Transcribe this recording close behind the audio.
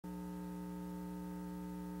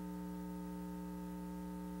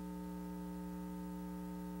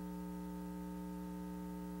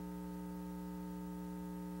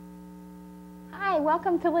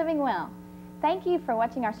welcome to Living Well. Thank you for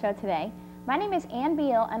watching our show today. My name is Ann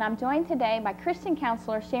Beal, and I'm joined today by Christian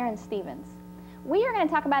counselor Sharon Stevens. We are going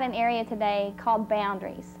to talk about an area today called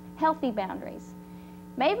boundaries, healthy boundaries.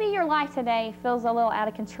 Maybe your life today feels a little out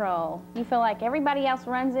of control. You feel like everybody else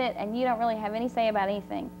runs it and you don't really have any say about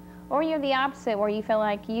anything. Or you're the opposite, where you feel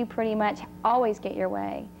like you pretty much always get your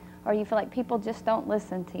way, or you feel like people just don't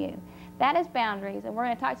listen to you. That is boundaries, and we're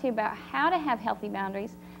going to talk to you about how to have healthy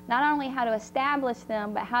boundaries, not only how to establish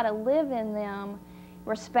them, but how to live in them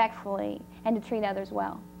respectfully and to treat others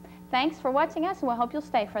well. Thanks for watching us, and we'll hope you'll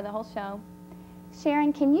stay for the whole show.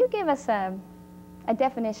 Sharon, can you give us a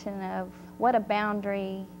definition of what a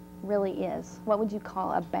boundary really is? What would you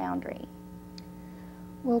call a boundary?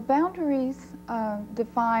 Well, boundaries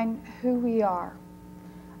define who we are.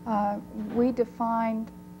 We define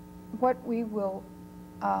what we will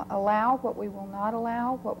allow, what we will not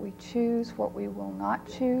allow, what we choose, what we will not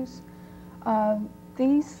choose.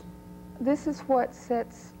 This is what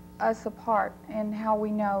sets us apart and how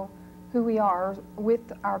we know who we are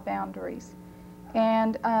with our boundaries.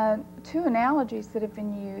 And two analogies that have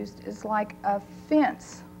been used is like a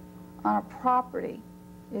fence on a property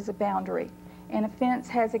is a boundary, and a fence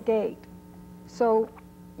has a gate. So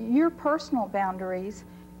your personal boundaries,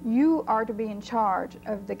 you are to be in charge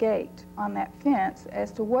of the gate on that fence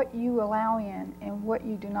as to what you allow in and what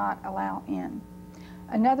you do not allow in.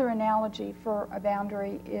 Another analogy for a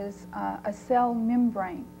boundary is a cell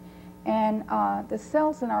membrane. And the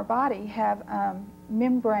cells in our body have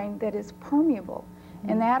membrane that is permeable,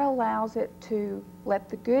 and that allows it to let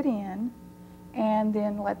the good in and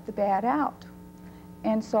then let the bad out.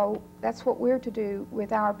 And so that's what we're to do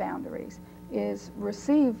with our boundaries, is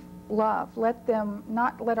receive love.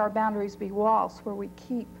 Not let our boundaries be walls where we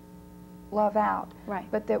keep love out, right,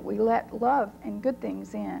 but that we let love and good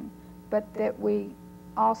things in, but that we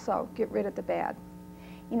also get rid of the bad.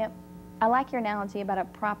 You know, I like your analogy about a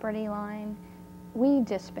property line. We've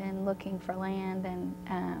just been looking for land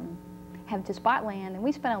and have just bought land, and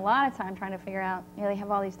we spent a lot of time trying to figure out, you know, they have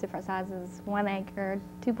all these different sizes, 1 acre,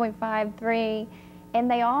 2.5, 3, and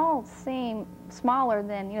they all seem smaller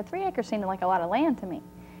than, you know, 3 acres seemed like a lot of land to me.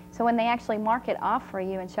 So when they actually mark it off for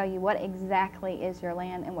you and show you what exactly is your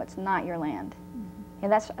land and what's not your land,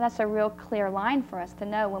 and that's a real clear line for us to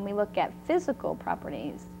know when we look at physical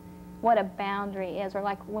properties, what a boundary is. Or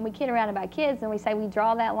like when we kid around about kids and we say we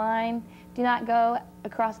draw that line, do not go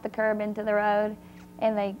across the curb into the road,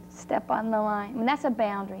 and they step on the line. I mean, that's a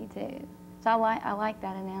boundary too. So I like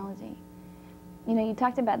that analogy. You know, you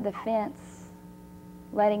talked about the fence,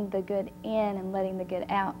 letting the good in and letting the good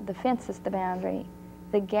out. The fence is the boundary.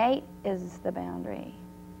 The gate is the boundary.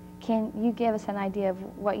 Can you give us an idea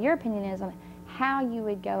of what your opinion is on how you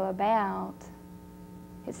would go about,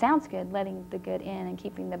 it sounds good, letting the good in and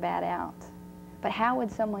keeping the bad out, but how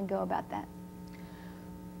would someone go about that?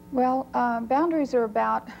 Well, boundaries are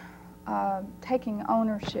about taking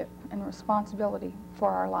ownership and responsibility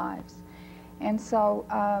for our lives. And so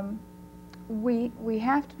we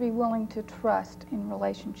have to be willing to trust in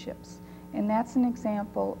relationships. And that's an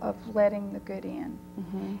example of letting the good in.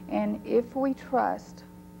 And if we trust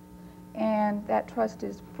and that trust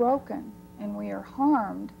is broken and we are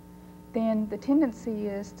harmed, then the tendency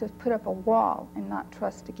is to put up a wall and not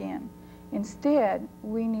trust again. Instead,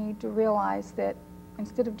 we need to realize that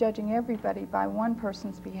instead of judging everybody by one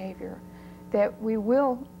person's behavior, that we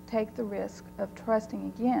will take the risk of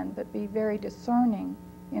trusting again, but be very discerning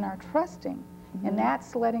in our trusting. And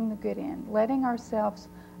that's letting the good in, letting ourselves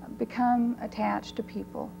become attached to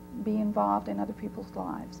people, be involved in other people's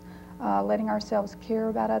lives, letting ourselves care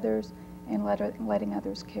about others and letting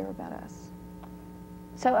others care about us.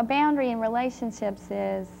 So a boundary in relationships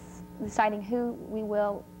is deciding who we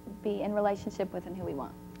will be in relationship with and who we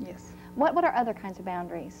won't. Yes. What are other kinds of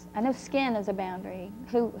boundaries? I know skin is a boundary.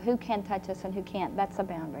 Who can touch us and who can't? That's a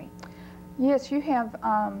boundary. Yes, you have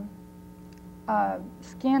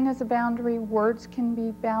skin is a boundary. Words can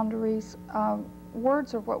be boundaries.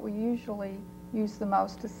 Words are what we usually use the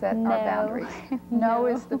most to set our boundaries. No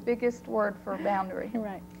is the biggest word for boundary.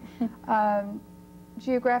 Right.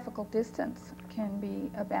 Geographical distance can be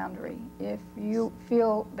a boundary. If you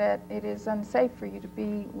feel that it is unsafe for you to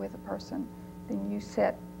be with a person, then you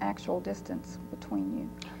set actual distance between you.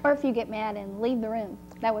 Or if you get mad and leave the room,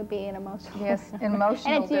 that would be an emotional. Yes,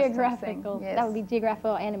 emotional and a geographical. Yes. That would be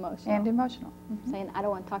geographical and emotional. And emotional. Saying, I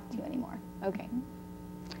don't want to talk to you anymore. Okay.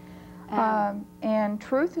 And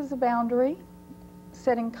truth is a boundary.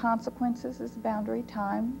 Setting consequences is a boundary.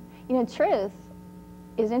 Time. You know, truth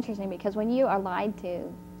is interesting because when you are lied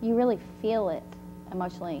to, you really feel it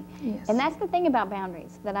emotionally. Yes. And that's the thing about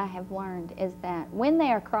boundaries that I have learned, is that when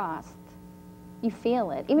they are crossed, You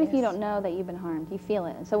feel it. Even if you Yes. don't know that you've been harmed, you feel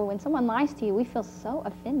it. And so when someone lies to you, we feel so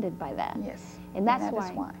offended by that. Yes. And that's that why.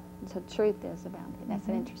 is why. So truth is a boundary. That's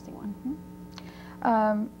an interesting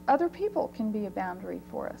one. Other people can be a boundary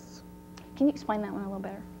for us. Can you explain that one a little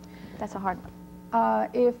better? That's a hard one.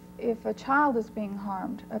 If a child is being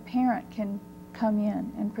harmed, a parent can come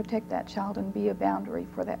in and protect that child and be a boundary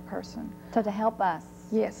for that person. So to help us.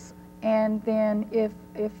 Yes. And then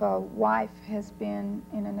if a wife has been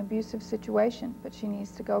in an abusive situation, but she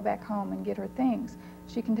needs to go back home and get her things,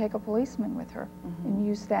 she can take a policeman with her and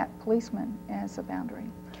use that policeman as a boundary.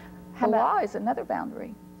 How The about- law is another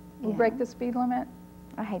boundary. We Yeah. break the speed limit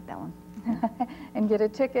I hate that one. and get a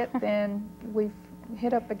ticket, then we've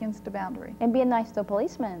hit up against a boundary. And being nice to a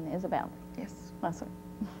policeman is a boundary. Yes. That's what,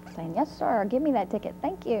 saying, yes, sir, give me that ticket.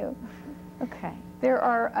 Thank you. Okay. There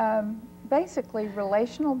are basically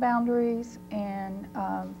relational boundaries and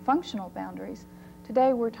functional boundaries.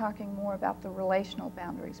 Today we're talking more about the relational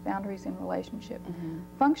boundaries, boundaries in relationship.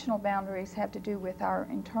 Functional boundaries have to do with our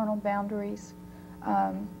internal boundaries,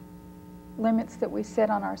 limits that we set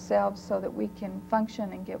on ourselves so that we can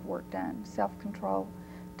function and get work done, self-control,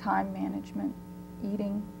 time management,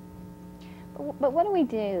 eating. But what do we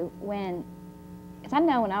do when, because I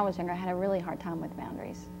know when I was younger I had a really hard time with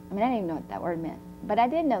boundaries. I mean, I didn't even know what that word meant, but I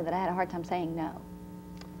did know that I had a hard time saying no.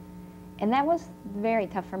 And that was very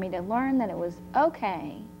tough for me to learn that it was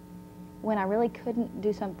okay when I really couldn't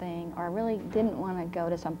do something, or I really didn't want to go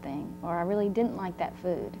to something, or I really didn't like that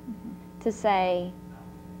food, to say,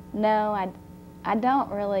 no, I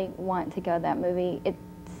don't really want to go to that movie. It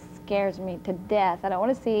scares me to death. I don't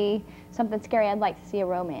want to see something scary. I'd like to see a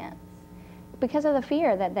romance. Because of the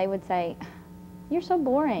fear that they would say, you're so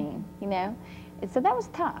boring, you know? And so that was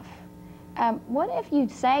tough. What if you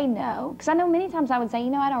say no? Because I know many times I would say, you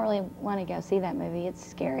know, I don't really want to go see that movie. It's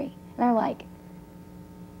scary. And they're like,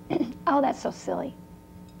 oh, that's so silly.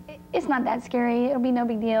 It's not that scary. It'll be no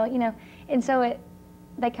big deal, you know? And so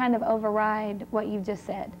they kind of override what you just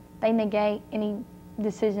said. They negate any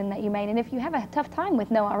decision that you made. And if you have a tough time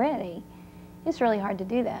with no already, it's really hard to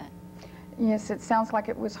do that. Yes, it sounds like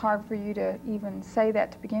it was hard for you to even say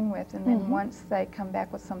that to begin with, and then once they come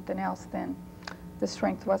back with something else, then the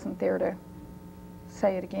strength wasn't there to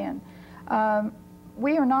say it again.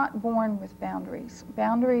 We are not born with boundaries.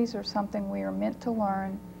 Boundaries are something we are meant to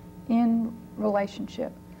learn in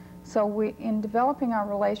relationship. So in developing our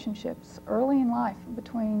relationships early in life,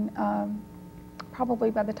 between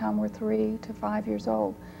probably by the time we're 3 to 5 years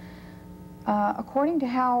old, according to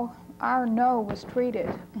how our no was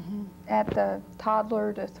treated at the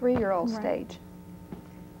toddler to 3-year-old stage,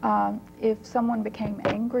 if someone became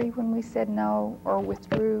angry when we said no, or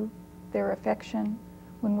withdrew their affection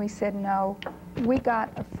when we said no, we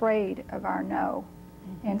got afraid of our no.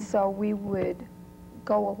 And so we would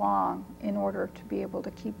go along in order to be able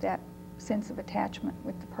to keep that sense of attachment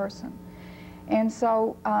with the person. And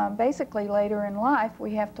so basically later in life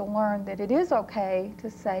we have to learn that it is okay to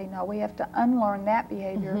say no. We have to unlearn that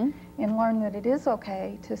behavior and learn that it is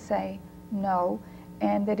okay to say no,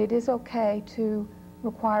 and that it is okay to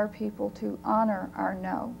require people to honor our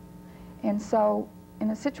no. And so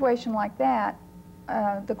in a situation like that,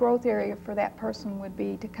 the growth area for that person would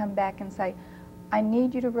be to come back and say, I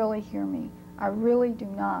need you to really hear me. I really do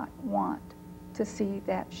not want to see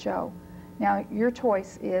that show. Now your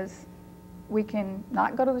choice is, we can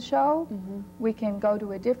not go to the show, we can go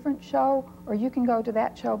to a different show, or you can go to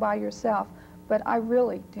that show by yourself, but I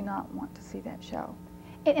really do not want to see that show.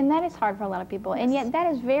 And that is hard for a lot of people, and yet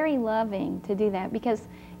that is very loving to do that, because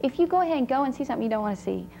if you go ahead and go and see something you don't want to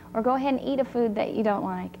see, or go ahead and eat a food that you don't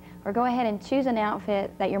like, or go ahead and choose an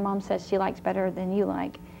outfit that your mom says she likes better than you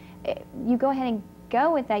like, you go ahead and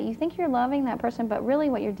go with that. You think you're loving that person, but really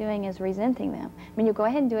what you're doing is resenting them. I mean, you go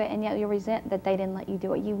ahead and do it, and yet you resent that they didn't let you do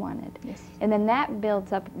what you wanted. Yes. And then that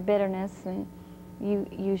builds up bitterness, and you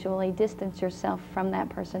usually distance yourself from that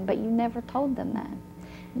person, but you never told them that.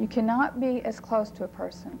 You cannot be as close to a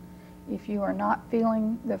person if you are not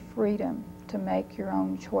feeling the freedom to make your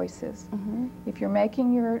own choices. If you're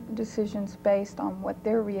making your decisions based on what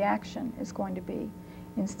their reaction is going to be,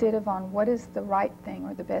 instead of on what is the right thing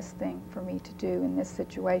or the best thing for me to do in this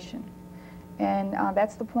situation. And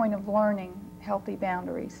that's the point of learning healthy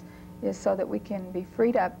boundaries, is so that we can be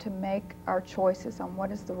freed up to make our choices on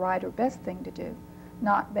what is the right or best thing to do,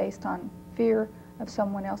 not based on fear of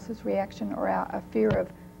someone else's reaction or a fear of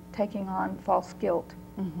taking on false guilt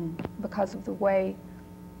because of the way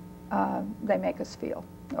they make us feel,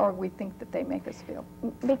 or we think that they make us feel.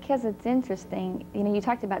 Because it's interesting, you know, you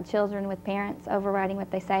talked about children with parents overriding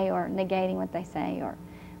what they say or negating what they say,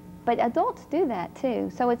 but adults do that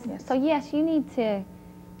too. So it's so yes, you need to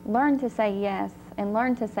learn to say yes and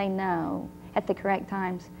learn to say no at the correct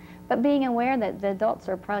times, but being aware that the adults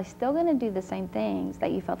are probably still going to do the same things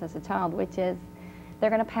that you felt as a child, which is they're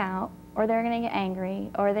going to pout, or they're going to get angry,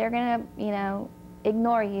 or they're going to, you know,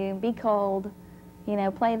 ignore you, be cold, you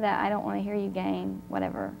know, play that I don't want to hear you game,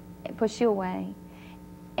 whatever, push you away.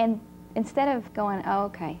 And instead of going, oh,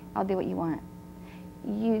 okay, I'll do what you want,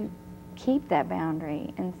 you keep that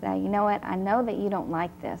boundary and say, you know what, I know that you don't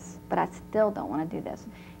like this, but I still don't want to do this.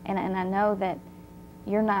 And I know that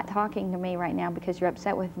you're not talking to me right now because you're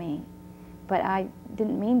upset with me, but I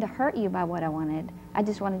didn't mean to hurt you by what I wanted. I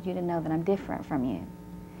just wanted you to know that I'm different from you.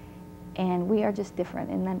 And we are just different,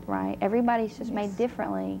 isn't that right? Everybody's just made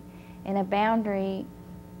differently, and a boundary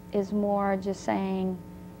is more just saying,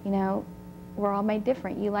 you know, we're all made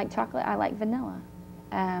different. You like chocolate, I like vanilla.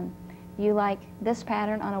 You like this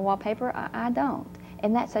pattern on a wallpaper, I don't.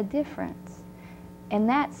 And that's a difference. And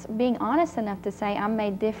that's being honest enough to say, I'm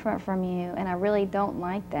made different from you, and I really don't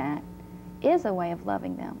like that, is a way of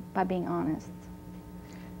loving them, by being honest.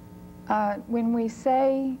 When we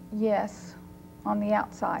say yes on the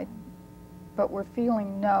outside, but we're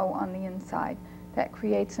feeling no on the inside, that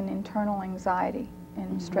creates an internal anxiety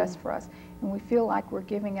and stress for us. And we feel like we're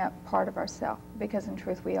giving up part of ourselves, because in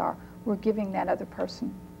truth we are. We're giving that other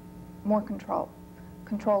person more control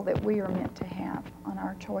that we are meant to have on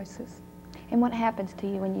our choices. And what happens to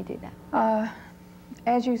you when you do that?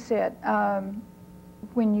 As you said,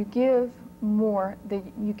 when you give more that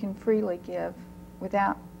you can freely give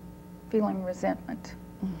without feeling resentment,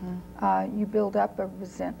 you build up a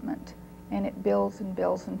resentment, and it builds and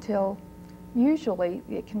builds until usually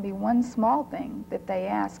it can be one small thing that they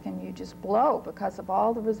ask and you just blow because of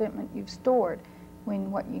all the resentment you've stored,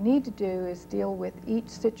 when what you need to do is deal with each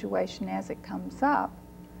situation as it comes up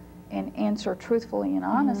and answer truthfully and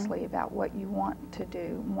honestly about what you want to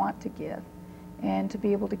do, want to give, and to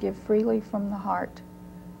be able to give freely from the heart.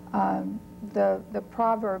 The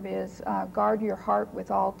proverb is, guard your heart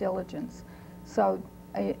with all diligence. So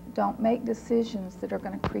don't make decisions that are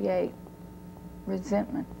going to create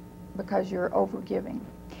resentment because you're overgiving.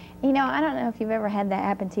 You know, I don't know if you've ever had that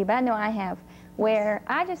happen to you, but I know I have, where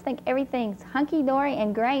I just think everything's hunky-dory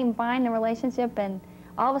and great and fine in a relationship, and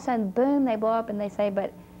all of a sudden, boom, they blow up and they say,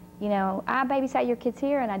 but, you know, I babysat your kids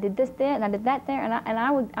here, and I did this there, and I did that there,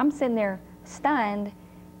 and I'm sitting there stunned,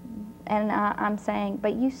 and I'm saying,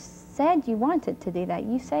 but you said you wanted to do that.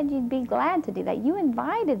 You said you'd be glad to do that. You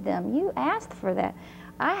invited them. You asked for that.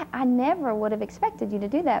 I never would have expected you to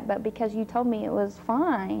do that, but because you told me it was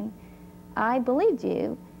fine, I believed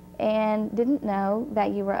you and didn't know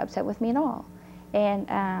that you were upset with me at all. And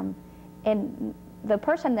the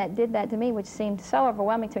person that did that to me, which seemed so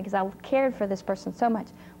overwhelming to me because I cared for this person so much,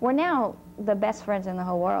 we're now the best friends in the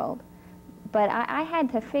whole world. But I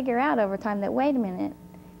had to figure out over time that, wait a minute,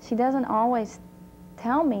 she doesn't always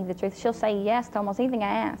tell me the truth. She'll say yes to almost anything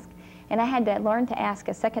I ask. And I had to learn to ask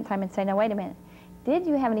a second time and say, no, wait a minute. Did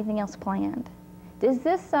you have anything else planned? Is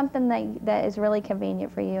this something that is really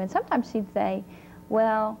convenient for you? And sometimes she'd say,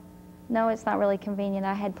 well, no, it's not really convenient.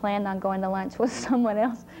 I had planned on going to lunch with someone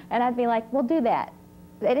else. And I'd be like, well, do that.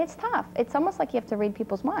 And it's tough. It's almost like you have to read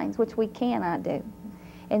people's minds, which we cannot do.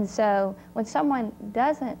 And so when someone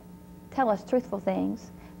doesn't tell us truthful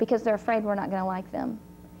things because they're afraid we're not going to like them,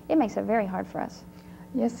 it makes it very hard for us.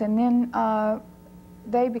 Yes, and then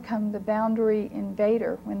they become the boundary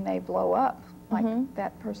invader when they blow up, like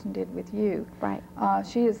that person did with you. Right.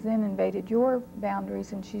 She has then invaded your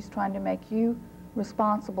boundaries, and she's trying to make you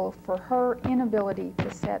responsible for her inability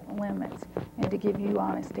to set limits and to give you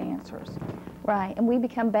honest answers. Right, and we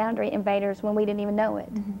become boundary invaders when we didn't even know it.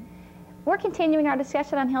 We're continuing our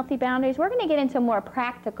discussion on healthy boundaries. We're going to get into a more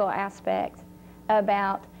practical aspect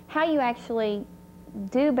about how you actually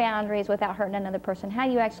do boundaries without hurting another person, how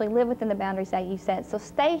you actually live within the boundaries that you set. So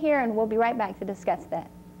stay here and we'll be right back to discuss that.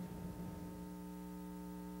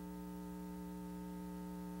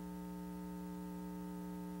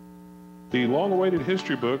 The long-awaited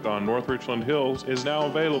history book on North Richland Hills is now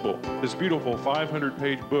available. This beautiful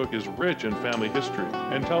 500-page book is rich in family history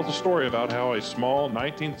and tells a story about how a small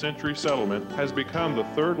 19th century settlement has become the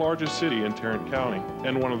third largest city in Tarrant County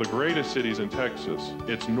and one of the greatest cities in Texas.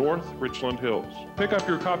 It's North Richland Hills. Pick up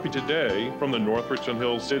your copy today from the North Richland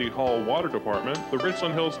Hills City Hall Water Department, the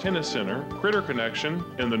Richland Hills Tennis Center, Critter Connection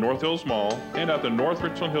in the North Hills Mall, and at the North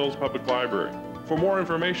Richland Hills Public Library. For more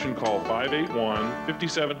information, call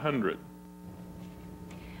 581-5700.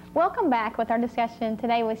 Welcome back with our discussion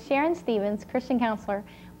today with Sharon Stevens, Christian counselor.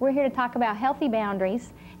 We're here to talk about healthy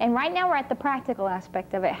boundaries, and right now we're at the practical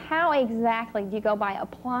aspect of it. How exactly do you go by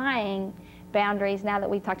applying boundaries now that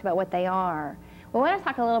we've talked about what they are? We want to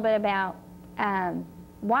talk a little bit about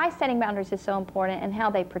why setting boundaries is so important and how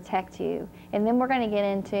they protect you. And then we're going to get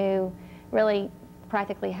into really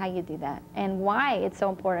practically how you do that and why it's so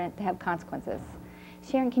important to have consequences.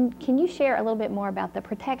 Sharon, can you share a little bit more about the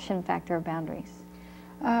protection factor of boundaries?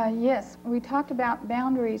 Yes, we talked about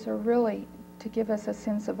boundaries are really to give us a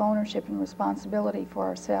sense of ownership and responsibility for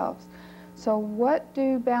ourselves. So what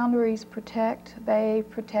do boundaries protect? They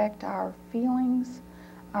protect our feelings,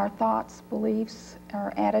 our thoughts, beliefs,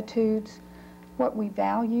 our attitudes, what we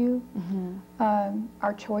value,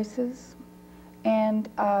 our choices, and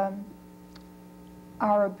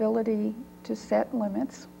our ability to set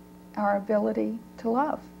limits, our ability to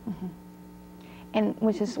love. And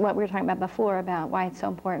which is what we were talking about before, about why it's so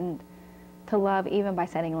important to love even by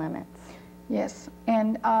setting limits. Yes,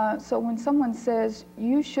 and so when someone says,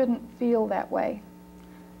 you shouldn't feel that way,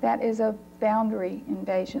 that is a boundary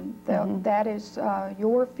invasion. That is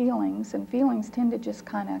your feelings, and feelings tend to just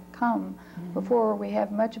kind of come before we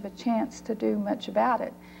have much of a chance to do much about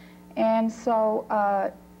it. And so,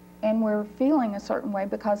 and we're feeling a certain way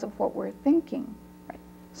because of what we're thinking.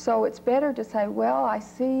 So it's better to say, well, I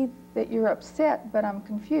see that you're upset, but I'm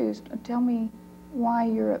confused. Tell me why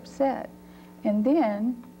you're upset. And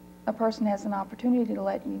then a person has an opportunity to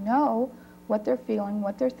let you know what they're feeling,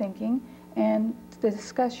 what they're thinking, and the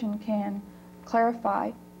discussion can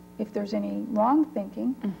clarify if there's any wrong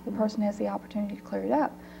thinking. The person has the opportunity to clear it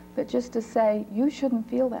up. But just to say, you shouldn't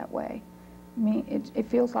feel that way, I mean, it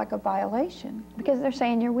feels like a violation. Because they're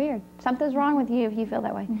saying you're weird. Something's wrong with you if you feel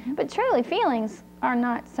that way. But truly, feelings are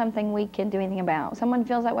not something we can do anything about. Someone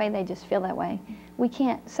feels that way, they just feel that way. We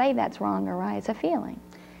can't say that's wrong or right. It's a feeling.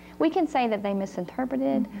 We can say that they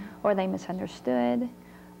misinterpreted or they misunderstood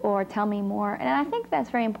or tell me more. And I think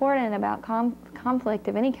that's very important about conflict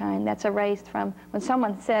of any kind that's erased from when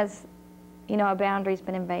someone says, you know, a boundary's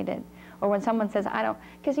been invaded. Or when someone says, I don't,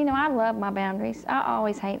 because, you know, I love my boundaries. I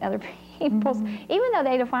always hate other people's, even though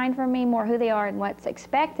they define for me more who they are and what's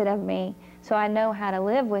expected of me, so I know how to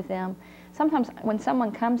live with them. Sometimes when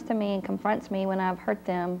someone comes to me and confronts me when I've hurt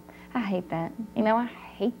them, I hate that. You know, I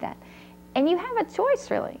hate that. And you have a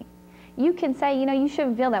choice, really. You can say, you know, you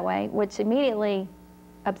shouldn't feel that way, which immediately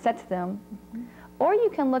upsets them. Or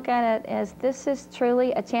you can look at it as, this is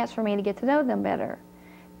truly a chance for me to get to know them better.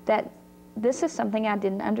 That this is something I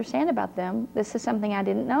didn't understand about them. This is something I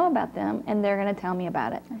didn't know about them, and they're going to tell me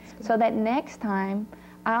about it. So that next time,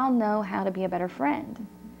 I'll know how to be a better friend.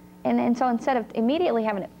 And so instead of immediately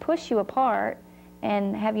having it push you apart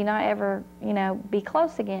and have you not ever, you know, be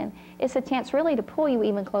close again, it's a chance really to pull you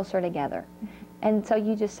even closer together. And so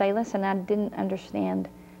you just say, listen, I didn't understand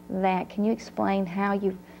that. Can you explain how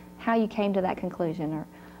you came to that conclusion,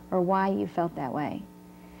 or why you felt that way?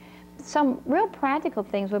 Some real practical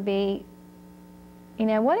things would be, you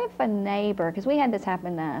know, what if a neighbor, because we had this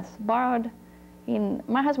happen to us, borrowed,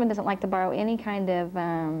 my husband doesn't like to borrow any kind of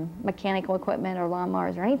mechanical equipment or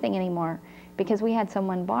lawnmowers or anything anymore, because we had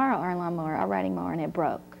someone borrow our lawnmower, our riding mower, and it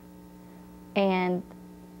broke. And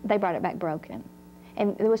they brought it back broken.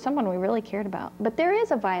 And it was someone we really cared about. But there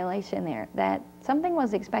is a violation there, that something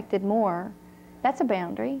was expected more. That's a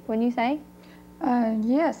boundary, wouldn't you say?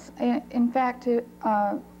 Yes. In fact,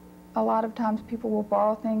 a lot of times people will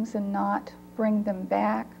borrow things and not bring them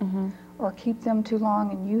back, or keep them too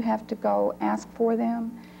long, and you have to go ask for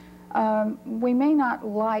them. We may not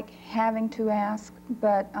like having to ask,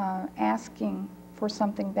 but asking for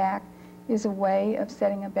something back is a way of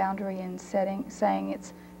setting a boundary and saying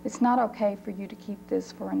it's not okay for you to keep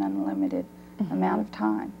this for an unlimited amount of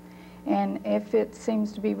time. And if it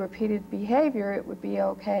seems to be repeated behavior, it would be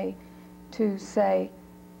okay to say,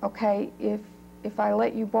 okay, if I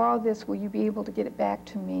let you borrow this, will you be able to get it back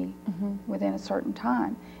to me within a certain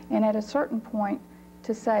time? And at a certain point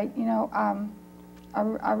to say, you know,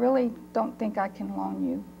 I really don't think I can loan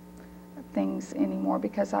you things anymore,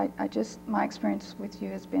 because my experience with you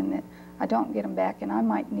has been that I don't get them back, and I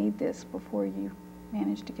might need this before you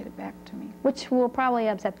manage to get it back to me. Which will probably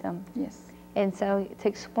upset them. Yes. And so to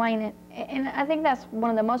explain it, and I think that's one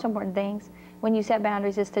of the most important things when you set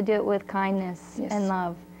boundaries, is to do it with kindness and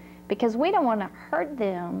love. Because we don't want to hurt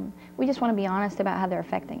them, we just want to be honest about how they're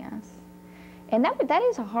affecting us. And that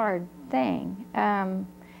is a hard thing.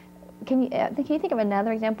 Can you think of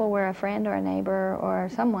another example where a friend or a neighbor or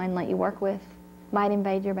someone that you work with might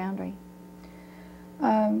invade your boundary?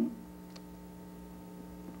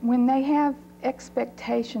 When they have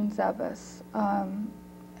expectations of us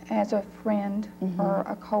as a friend or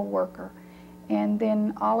a co-worker, and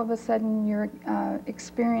then all of a sudden you're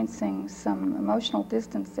experiencing some emotional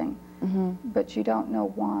distancing, but you don't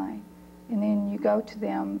know why. And then you go to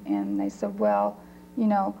them and they say, well, you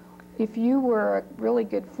know, if you were a really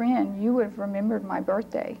good friend, you would have remembered my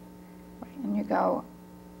birthday. And you go,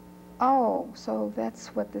 oh, so that's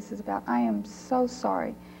what this is about. I am so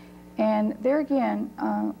sorry. And there again,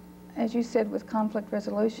 as you said with conflict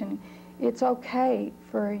resolution, it's okay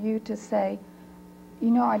for you to say, you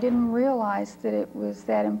know, I didn't realize that it was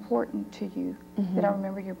that important to you that I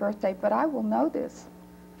remember your birthday, but I will know this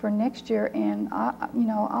for next year, and you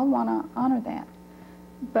know, I'll want to honor that.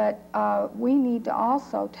 But we need to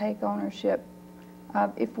also take ownership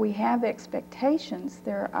of if we have expectations,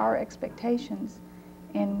 they're our expectations,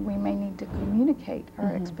 and we may need to communicate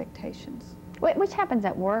our expectations. Which happens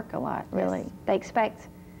at work a lot, really. Yes. They expect,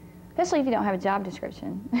 especially if you don't have a job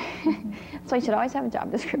description. So you should always have a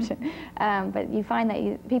job description. But you find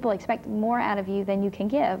that people expect more out of you than you can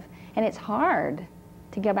give. And it's hard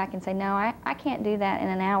to go back and say, no, I can't do that in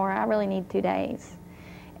an hour. I really need 2 days.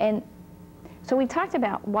 And so we talked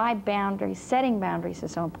about why boundaries, setting boundaries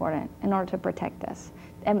is so important in order to protect us.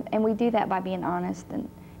 And we do that by being honest and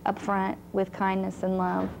upfront with kindness and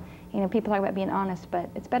love. You know, people talk about being honest, but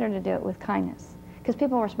it's better to do it with kindness because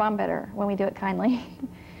people respond better when we do it kindly.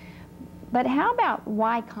 But how about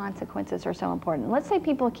why consequences are so important? Let's say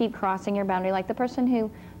people keep crossing your boundary, like the person who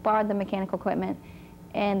borrowed the mechanical equipment,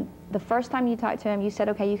 and the first time you talked to him, you said,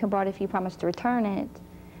 okay, you can borrow it if you promise to return it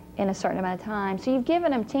in a certain amount of time. So you've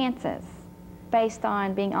given them chances based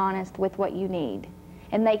on being honest with what you need,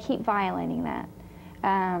 and they keep violating that.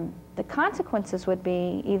 The consequences would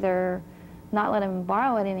be either not let them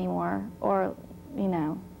borrow it anymore, or, you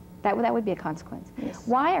know, that would be a consequence. Yes.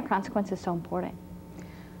 Why are consequences so important?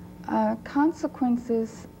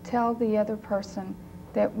 Consequences tell the other person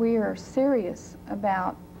that we are serious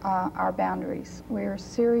about our boundaries. We are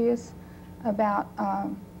serious about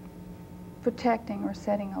protecting or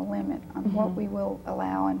setting a limit on what we will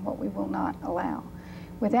allow and what we will not allow.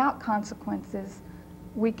 Without consequences,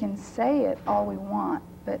 we can say it all we want,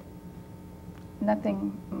 but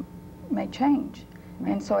nothing may change.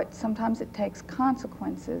 Right. And so sometimes it takes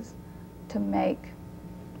consequences to make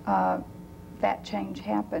that change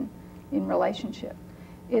happen in relationship.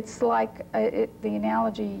 It's like, the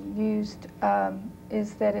analogy used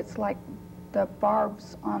is that it's like the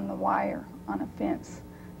barbs on the wire on a fence.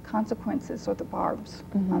 Consequences are the barbs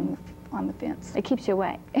on the fence. It keeps you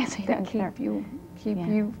away. So you don't care. Keep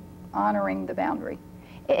you honoring the boundary.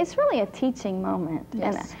 It's really a teaching moment.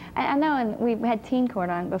 Yes. And I know, and we've had teen court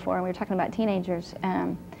on before, and we were talking about teenagers,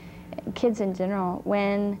 kids in general,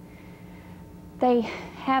 when they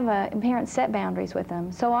have parents set boundaries with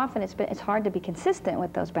them. So often it's hard to be consistent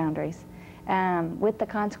with those boundaries, with the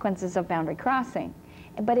consequences of boundary crossing.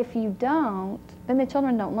 But if you don't, then the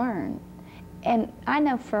children don't learn. And I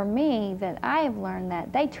know for me that I have learned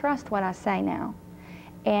that they trust what I say now,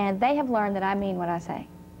 and they have learned that I mean what I say.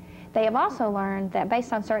 They have also learned that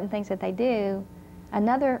based on certain things that they do,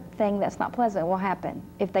 another thing that's not pleasant will happen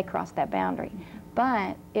if they cross that boundary.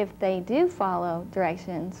 But if they do follow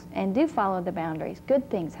directions and do follow the boundaries, good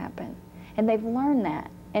things happen. And they've learned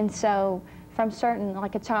that. And so from certain,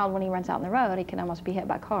 like a child when he runs out on the road, he can almost be hit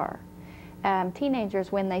by a car.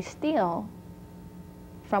 Teenagers, when they steal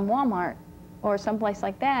from Walmart or someplace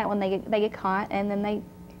like that, when they get caught and then they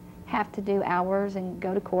have to do hours and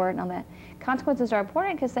go to court and all that, consequences are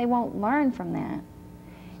important because they won't learn from that.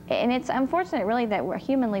 And it's unfortunate really that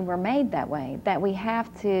we're made that way, that we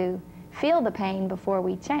have to feel the pain before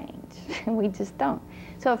we change. We just don't.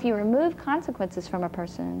 So if you remove consequences from a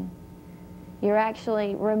person, you're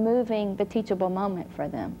actually removing the teachable moment for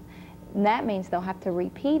them. And that means they'll have to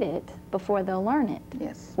repeat it before they'll learn it.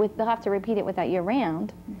 Yes. They'll have to repeat it without you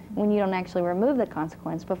around when you don't actually remove the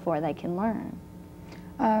consequence before they can learn.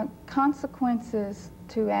 Consequences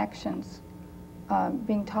to actions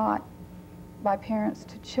being taught by parents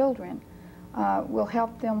to children will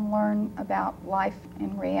help them learn about life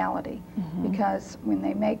and reality, because when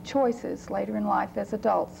they make choices later in life as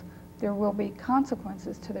adults, there will be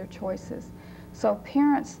consequences to their choices. So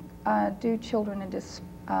parents do children a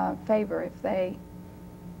disfavor if they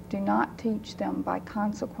do not teach them by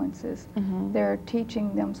consequences. They're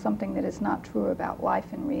teaching them something that is not true about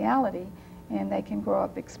life and reality, and they can grow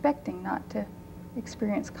up expecting not to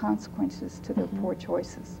experience consequences to their poor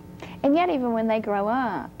choices. And yet even when they grow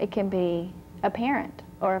up, it can be a parent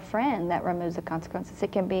or a friend that removes the consequences.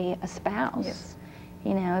 It can be a spouse. Yes.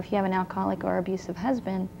 You know, if you have an alcoholic or abusive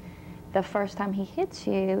husband, the first time he hits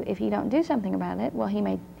you, if you don't do something about it, well, he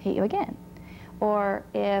may hit you again. Or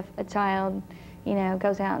if a child, you know,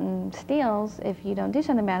 goes out and steals, if you don't do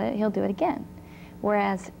something about it, he'll do it again.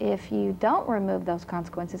 Whereas if you don't remove those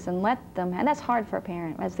consequences and let them, and that's hard for a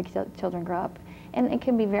parent as the children grow up, and it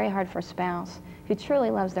can be very hard for a spouse who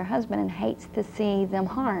truly loves their husband and hates to see them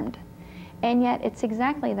harmed. And yet it's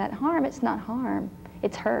exactly that harm. It's not harm,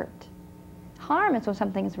 it's hurt. Harm is when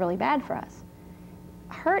something is really bad for us.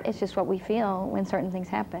 Hurt is just what we feel when certain things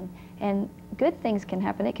happen. And good things can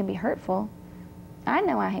happen. It can be hurtful. I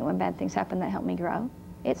know I hate when bad things happen that help me grow.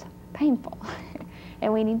 It's painful.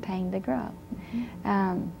 And we need pain to grow.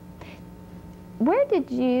 Mm-hmm. Where did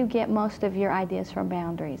you get most of your ideas from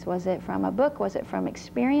boundaries? Was it from a book? Was it from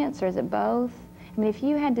experience? Or is it both? I mean, if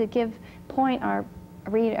you had to point our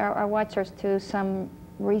watchers to some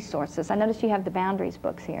resources. I noticed you have the boundaries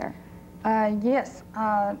books here. Yes.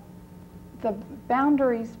 The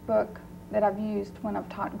boundaries book that I've used when I've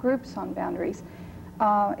taught groups on boundaries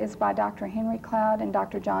is by Dr. Henry Cloud and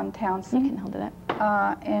Dr. John Townsend. You can hold it up.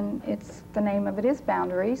 And the name of it is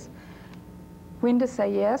Boundaries. When to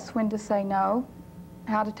say yes, when to say no,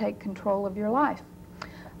 how to take control of your life.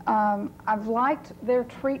 I've liked their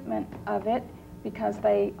treatment of it because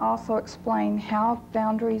they also explain how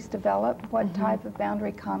boundaries develop, what type of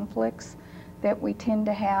boundary conflicts that we tend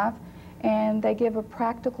to have, and they give a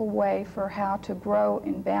practical way for how to grow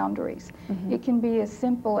in boundaries. It can be as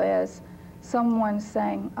simple as someone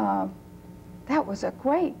saying, that was a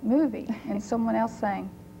great movie, and someone else saying,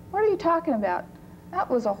 what are you talking about? That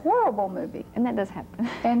was a horrible movie. And that does happen.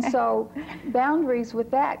 And so boundaries with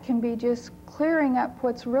that can be just clearing up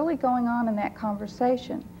what's really going on in that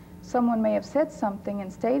conversation. Someone may have said something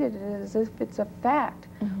and stated it as if it's a fact,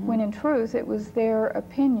 when in truth it was their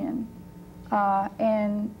opinion.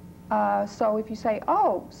 So if you say,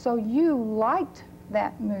 oh, so you liked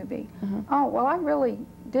that movie. Oh, well, I really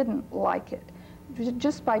didn't like it.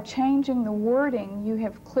 Just by changing the wording, you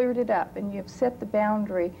have cleared it up and you've set the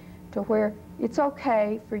boundary to where it's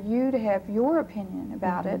okay for you to have your opinion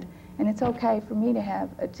about it, and it's okay for me to have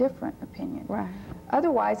a different opinion. Right.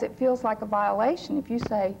 Otherwise, it feels like a violation if you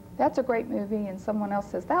say, that's a great movie, and someone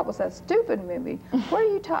else says, that was a stupid movie. What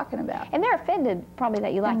are you talking about? And they're offended, probably,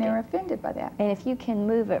 that you like it. And they're offended by that. And if you can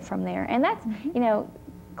move it from there. And that's, you know,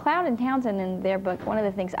 Cloud and Townsend in their book, one of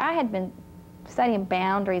the things, I had been studying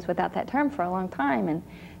boundaries without that term for a long time, and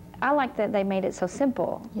I like that they made it so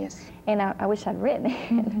simple. Yes. And I wish I'd written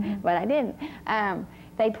it, but I didn't.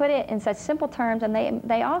 They put it in such simple terms, and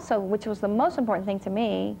they also, which was the most important thing to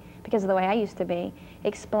me, because of the way I used to be,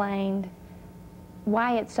 explained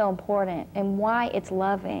why it's so important and why it's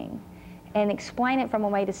loving, and explain it from a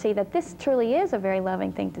way to see that this truly is a very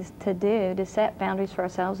loving thing to do, to set boundaries for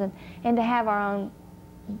ourselves and to have our own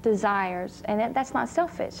desires. And that's not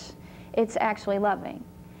selfish. It's actually loving.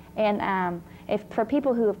 And if for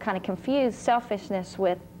people who have kind of confused selfishness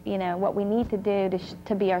with, you know, what we need to do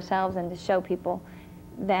to be ourselves and to show people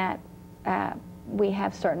that we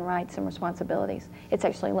have certain rights and responsibilities, it's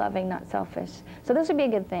actually loving, not selfish. So this would be a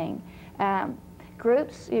good thing.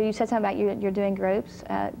 Groups, you said something about you're doing groups.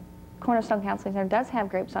 Cornerstone Counseling Center does have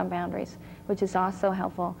groups on boundaries, which is also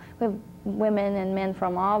helpful. We have women and men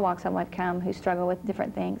from all walks of life come who struggle with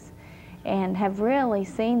different things and have really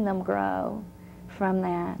seen them grow from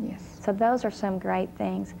that. Yes. So those are some great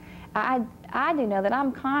things. I do know that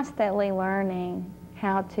I'm constantly learning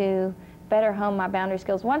how to better hone my boundary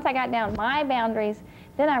skills. Once I got down my boundaries,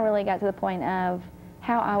 then I really got to the point of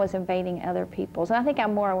how I was invading other people's. And I think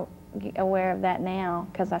I'm more aware of that now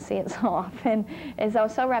because I see it so often. And so I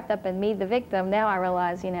was so wrapped up in me, the victim, now I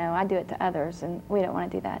realize, you know, I do it to others and we don't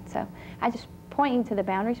want to do that. So I just point you to the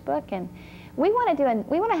boundaries book, and we want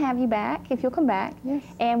to have you back, if you'll come back. Yes.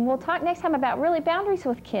 And we'll talk next time about really boundaries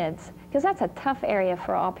with kids, because that's a tough area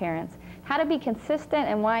for all parents. How to be consistent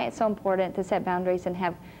and why it's so important to set boundaries and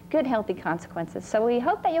have good, healthy consequences. So we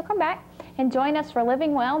hope that you'll come back and join us for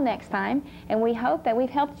Living Well next time, and we hope that we've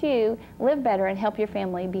helped you live better and help your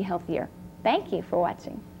family be healthier. Thank you for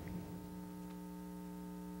watching.